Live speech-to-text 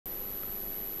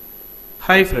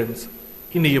Hi friends,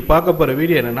 இன்னைக்கு பார்க்க போற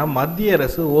வீடியோ என்னன்னா மத்திய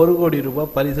அரசு 1 கோடி ரூபாய்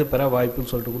பரிசு பெற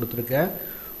வாய்ப்புன்னு சொல்லிட்டு கொடுத்திருக்கேன்.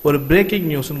 ஒரு பிரேக்கிங்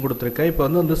நியூஸ்னு கொடுத்திருக்கேன். இப்போ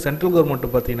வந்து சென்ட்ரல் கவர்மெண்ட்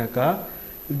பாத்தீங்கன்னாக்கா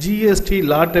GST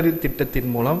Lottery திட்டத்தின்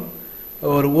மூலம்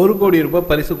ஒரு 1 கோடி ரூபாய்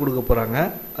பரிசு கொடுக்க போறாங்க.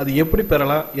 அது எப்படி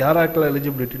பெறலாம், யாராருக்கெல்லாம்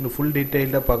எலிஜிபிலிட்டின்னு ஃபுல்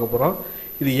டீடைலா பார்க்க போறோம்.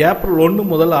 இது ஏப்ரல் 1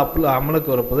 முதல்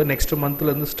அமலுக்கு வரப்போகுது. நெக்ஸ்ட்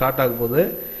மந்த்ல இருந்து ஸ்டார்ட் ஆக போகுது.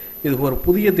 இது ஒரு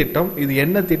புதிய திட்டம். இது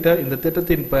என்ன திட்டம், இந்த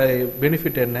திட்டத்தின்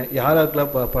பெனிஃபிட் என்ன,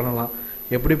 யாராருக்கெல்லாம் பண்ணலாம்,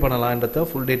 எப்படி பண்ணலாம்ன்றத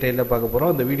ஃபுல் டீடைலில் பார்க்க போகிறோம்.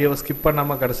 இந்த வீடியோவை ஸ்கிப்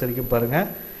பண்ணாமல் கடைசி வரைக்கும் பாருங்கள்.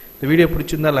 இந்த வீடியோ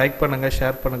பிடிச்சிருந்தால் லைக் பண்ணுங்கள்,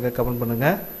 ஷேர் பண்ணுங்கள், கமெண்ட்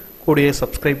பண்ணுங்கள், கூடயே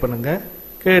சப்ஸ்கிரைப் பண்ணுங்கள்.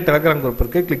 கீழே டெலகிராம் குரூப்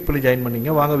இருக்குது, கிளிக் பண்ணி ஜாயின்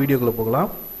பண்ணிங்க. வாங்க வீடியோக்குள்ளே போகலாம்.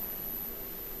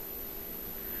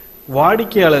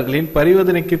 வாடிக்கையாளர்களின்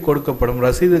பரிவர்த்தனைக்கு கொடுக்கப்படும்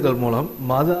ரசீதுகள் மூலம்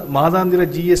மாதாந்திர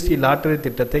GST லாட்டரி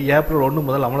திட்டத்தை ஏப்ரல் 1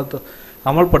 முதல்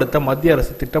அமல்படுத்த மத்திய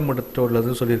அரசு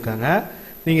திட்டமிட்டுள்ளதுன்னு சொல்லியிருக்காங்க.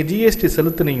 நீங்கள் GST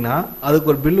செலுத்துனீங்கன்னா அதுக்கு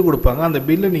ஒரு பில்லு கொடுப்பாங்க. அந்த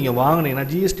பில்லு நீங்கள் வாங்கினீங்கன்னா,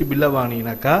 GST பில்லை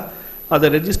வாங்கினீங்கன்னாக்கா அதை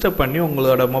ரெஜிஸ்டர் பண்ணி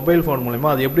உங்களோட மொபைல் ஃபோன்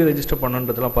மூலமா அதை எப்படி ரெஜிஸ்டர்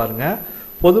பண்ணுன்றதெல்லாம் பாருங்கள்.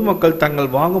 பொதுமக்கள் தங்கள்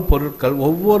வாங்கும் பொருட்கள்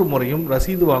ஒவ்வொரு முறையும்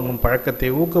ரசீது வாங்கும்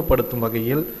பழக்கத்தை ஊக்கப்படுத்தும்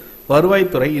வகையில்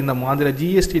வருவாய்த்துறை இந்த மாதிரி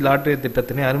GST லாட்டரி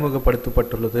திட்டத்தினை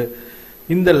அறிமுகப்படுத்தப்பட்டுள்ளது.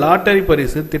 இந்த லாட்டரி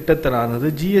பரிசு திட்டத்தினானது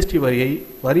GST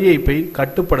வரி ஏய்ப்பை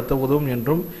கட்டுப்படுத்த உதவும்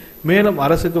என்றும் மேலும்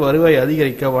அரசுக்கு வருவாய்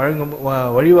அதிகரிக்க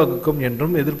வழிவகுக்கும்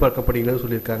என்றும் எதிர்பார்க்கப்படுகிறது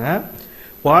சொல்லியிருக்காங்க.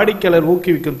 வாடிக்கையாளர்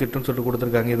ஊக்குவிக்கும் திட்டம் சொல்லிட்டு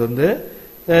கொடுத்துருக்காங்க.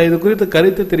 இது குறித்து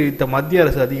கருத்து தெரிவித்த மத்திய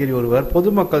அரசு அதிகாரி ஒருவர்,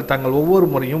 பொதுமக்கள் தங்கள் ஒவ்வொரு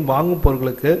முறையும் வாங்கும்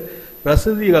பொருட்களுக்கு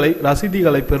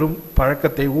ரசீதுகளை பெறும்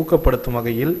பழக்கத்தை ஊக்கப்படுத்தும்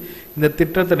வகையில் இந்த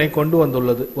திட்டத்தினை கொண்டு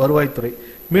வந்துள்ளது வருவாய்த்துறை.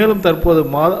 மேலும் தற்போது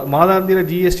மாதாந்திர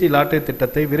GST லாட்டரி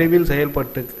திட்டத்தை விரைவில்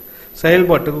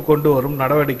செயல்பாட்டுக்கு கொண்டு வரும்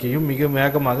நடவடிக்கையும் மிக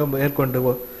வேகமாக மேற்கொண்டு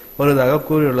வருவதாக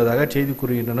கூறியுள்ளதாக செய்தி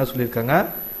கூறுகின்றன சொல்லியிருக்காங்க.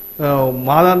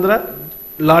 மாதாந்திர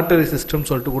லாட்டரி சிஸ்டம்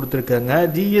சொல்லிட்டு கொடுத்துருக்காங்க.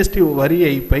 GST வரி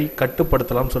ஏய்ப்பை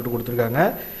கட்டுப்படுத்தலாம் சொல்லிட்டு கொடுத்துருக்காங்க.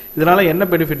 இதனால என்ன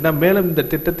பெனிஃபிட்னா, மேலும் இந்த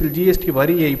திட்டத்தில் GST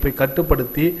வரி ஏய்ப்பை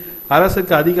கட்டுப்படுத்தி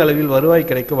அரசுக்கு அதிக அளவில் வருவாய்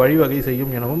கிடைக்க வழிவகை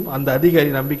செய்யும் எனவும் அந்த அதிகாரி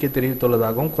நம்பிக்கை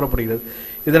தெரிவித்துள்ளதாகவும் கூறப்படுகிறது.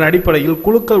 இதன் அடிப்படையில்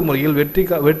குலுக்கல் முறையில்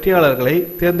வெற்றியாளர்களை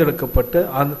தேர்ந்தெடுக்கப்பட்டு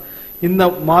இந்த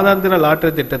மாதாந்திர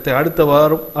லாட்டரி திட்டத்தை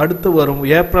அடுத்து வரும்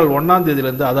ஏப்ரல் 1ஆம்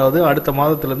தேதியிலிருந்து, அதாவது அடுத்த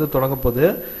மாதத்திலிருந்து தொடங்கப்போது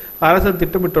அரசு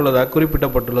திட்டமிட்டுள்ளதாக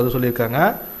குறிப்பிடப்பட்டுள்ளது சொல்லியிருக்காங்க.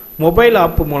 மொபைல்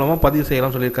ஆப் மூலமா பதிவு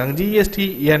செய்யலாம் சொல்லியிருக்காங்க.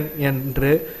 GSTN என்று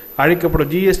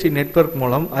அழைக்கப்படும் GST நெட்வொர்க்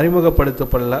மூலம்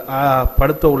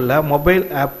அறிமுகப்படுத்த உள்ள மொபைல்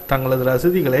ஆப் தங்களது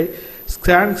ரசீதுகளை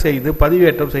ஸ்கேன் செய்து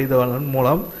பதிவேற்றம் செய்ததன்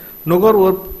மூலம்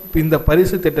நுகர்வோர் இந்த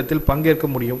பரிசு திட்டத்தில் பங்கேற்க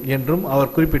முடியும் என்றும்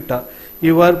அவர் குறிப்பிட்டார்.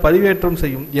 இவ்வாறு பதிவேற்றம்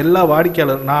செய்யும் எல்லா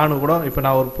வாடிக்கையாளர், நானும் கூட இப்போ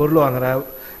நான் ஒரு பொருள் வாங்குறேன்,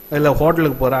 இல்லை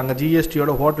ஹோட்டலுக்கு போகிறேன், அங்கே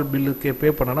GSTயோட ஹோட்டல் பில்லுக்கு பே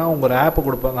பண்ணனா அவங்க ஒரு ஆப்பை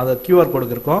கொடுப்பாங்க. அந்த QR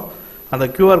கோடு இருக்கும். அந்த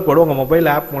QR கோடு உங்கள் மொபைல்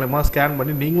ஆப் மூலமா ஸ்கேன்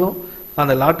பண்ணி நீங்களும்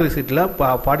அந்த லாட்டரி சீட்டில்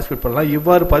பார்ட்டிசிபேட் பண்ணலாம்.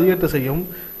 இவ்வாறு பதிவேற்றம் செய்யும்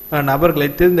நபர்களை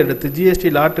தேர்ந்தெடுத்து GST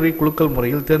லாட்டரி குலுக்கல்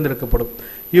முறையில் தேர்ந்தெடுக்கப்படும்.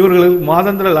 இவர்கள்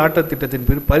மாதாந்திர லாட்டரி திட்டத்தின்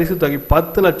பின் பரிசு தொகை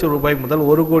 10 லட்சம் ரூபாய் முதல்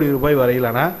 1 கோடி ரூபாய்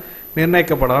வரையிலான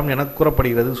நிர்ணயிக்கப்படலாம் என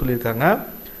கூறப்படுகிறது சொல்லியிருக்காங்க.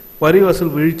 வரி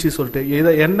வசூல் வீழ்ச்சி சொல்லிட்டு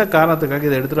இதை என்ன காரணத்துக்காக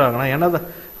இதை எடுத்துட்டாங்கன்னா, ஏன்னா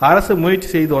அரசு முயற்சி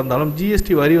செய்து வந்தாலும் GST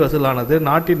வரி வசூலானது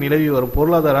நாட்டில் நிலவி வரும்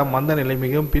பொருளாதார மந்த நிலை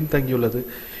மிகவும் பின்தங்கியுள்ளது.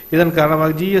 இதன்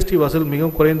காரணமாக GST வசூல்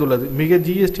மிகவும் குறைந்துள்ளது.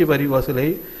 GST வரி வசூலை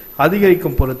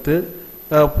அதிகரிக்கும் பொருட்டு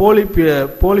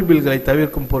போலி பில்களை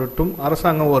தவிர்க்கும் பொருட்டும்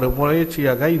அரசாங்கம் ஒரு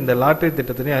முயற்சியாக இந்த லாட்டரி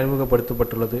திட்டத்தினை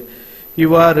அறிமுகப்படுத்தப்பட்டுள்ளது.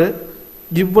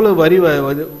 இவ்வளவு வரி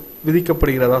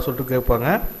விதிக்கப்படுகிறதா சொல்லிட்டு கேட்பாங்க.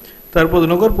 தற்போது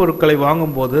நுகர்பொருட்களை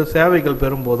வாங்கும் போது சேவைகள்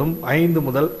பெறும் போதும் 5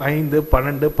 முதல் 5,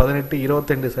 12, 18,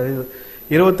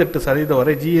 28%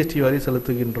 வரை GST வரி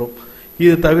செலுத்துகின்றோம்.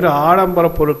 இது தவிர ஆடம்பர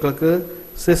பொருட்களுக்கு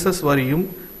செசஸ் வரியும்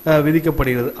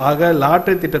விதிக்கப்படுகிறது. ஆக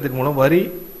லாட்டரி திட்டத்தின் மூலம் வரி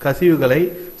கசிவுகளை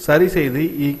சரி செய்து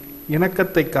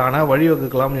இணக்கத்தை காண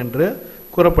வழிவகுக்கலாம் என்று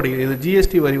கூறப்படுகிறது.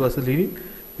 GST வரி வசூலின்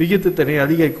விகிதத்தினை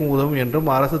அதிகரிக்கும் உதவும் என்றும்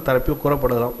அரசு தரப்பில்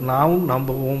கூறப்படலாம். நாமும்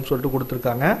நம்பவும் சொல்லிட்டு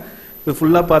கொடுத்துருக்காங்க. இது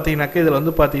ஃபுல்லாக பார்த்தீங்கன்னாக்கா இதில்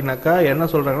வந்து பார்த்தீங்கன்னாக்கா என்ன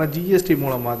சொல்கிறாங்கன்னா, GST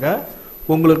மூலமாக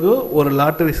உங்களுக்கு ஒரு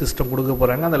லாட்டரி சிஸ்டம் கொடுக்க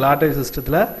போகிறாங்க. அந்த லாட்டரி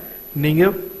சிஸ்டத்தில்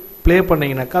நீங்கள் ப்ளே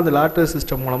பண்ணிங்கனாக்கா அந்த லாட்டரி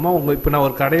சிஸ்டம் மூலமாக இப்போ நான்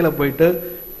ஒரு கடையில் போயிட்டு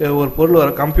ஒரு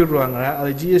பொருள் கம்ப்யூட்டர் வாங்குறேன், அது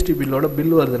GST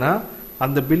பில் வருதுன்னா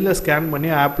அந்த பில்லை ஸ்கேன் பண்ணி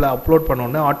ஆப்பில் அப்லோட்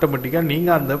பண்ணோன்னே ஆட்டோமேட்டிக்காக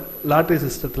நீங்கள் அந்த லாட்டரி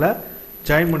சிஸ்டத்தில்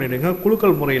ஜாயின் பண்ணிவிடுங்க.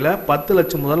 குலுக்கல் முறையில் 10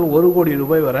 லட்சம் முதல் 1 கோடி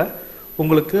ரூபாய் வரை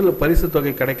உங்களுக்கு பரிசு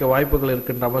தொகை கிடைக்க வாய்ப்புகள்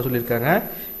இருக்குன்ற மாதிரி சொல்லியிருக்காங்க.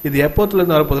 இது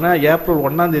எப்போத்துலேருந்து வரப்போகுதுன்னா ஏப்ரல்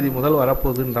 1ஆம் தேதி முதல்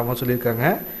வரப்போகுதுன்ற மாதிரி சொல்லியிருக்காங்க.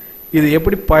 இது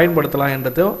எப்படி பயன்படுத்தலாம்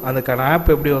என்றதும் அதுக்கான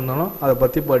ஆப் எப்படி வந்தாலும் அதை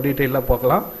பற்றி இப்போ டீட்டெயிலாக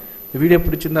பார்க்கலாம். இந்த வீடியோ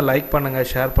பிடிச்சிருந்தால் லைக் பண்ணுங்கள்,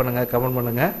 ஷேர் பண்ணுங்கள், கமெண்ட்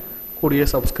பண்ணுங்கள், கூடயே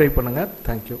சப்ஸ்கிரைப் பண்ணுங்கள்.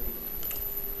 தேங்க்யூ.